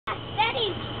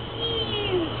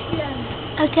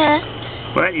Okay.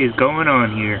 What is going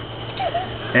on here?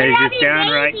 That is just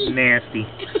downright nasty.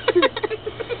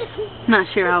 Not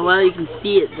sure how well you can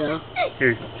see it though.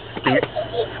 Here,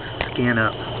 scan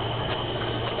up.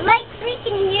 Like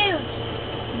freaking huge.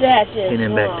 That's just And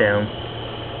then back down.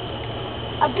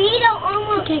 A beetle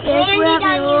almost landed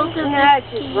on you. That's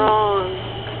just wrong.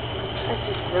 That's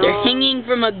just wrong. They're hanging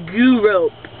from a goo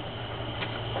rope.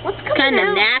 What's coming Kind of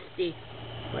out? nasty.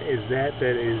 What is that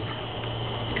is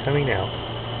coming out?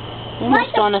 I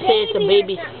almost want to say it's a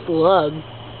baby slug.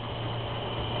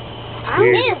 I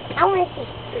want to see.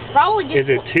 It's probably just.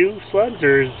 Is it 2 slugs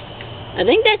or is... I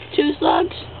think that's 2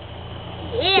 slugs.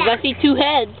 Yeah. Because I see 2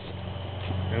 heads.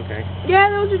 Okay. Yeah,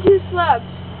 those are 2 slugs.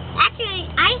 Actually,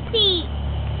 I see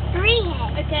 3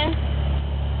 heads. Okay.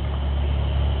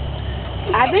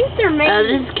 I think they're maybe...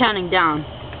 this is counting down.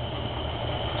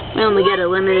 We only get a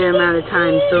limited amount of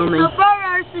time filming. So far,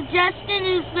 our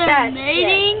suggestion is they're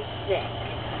mating. Sick.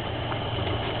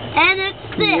 And it's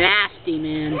sick. Nasty,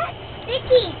 man. That's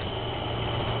sticky.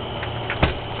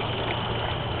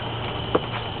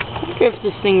 I wonder if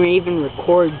this thing even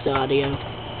records audio. Ugh.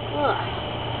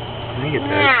 I think it does.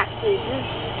 Nasty.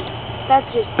 That's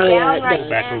just Oh, yeah, it downright does.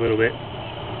 Back a little bit.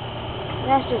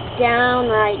 That's just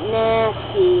downright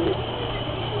nasty.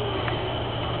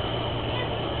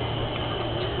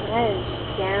 That is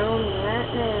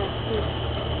downright nasty.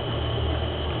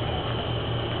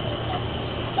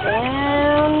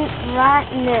 Downright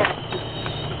nasty.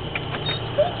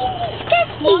 Freaking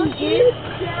disgusting, dude.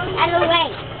 Out of the way.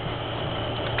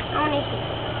 I want to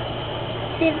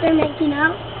see if they're making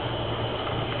out.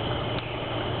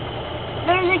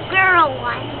 There's a girl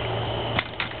one.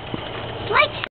 Like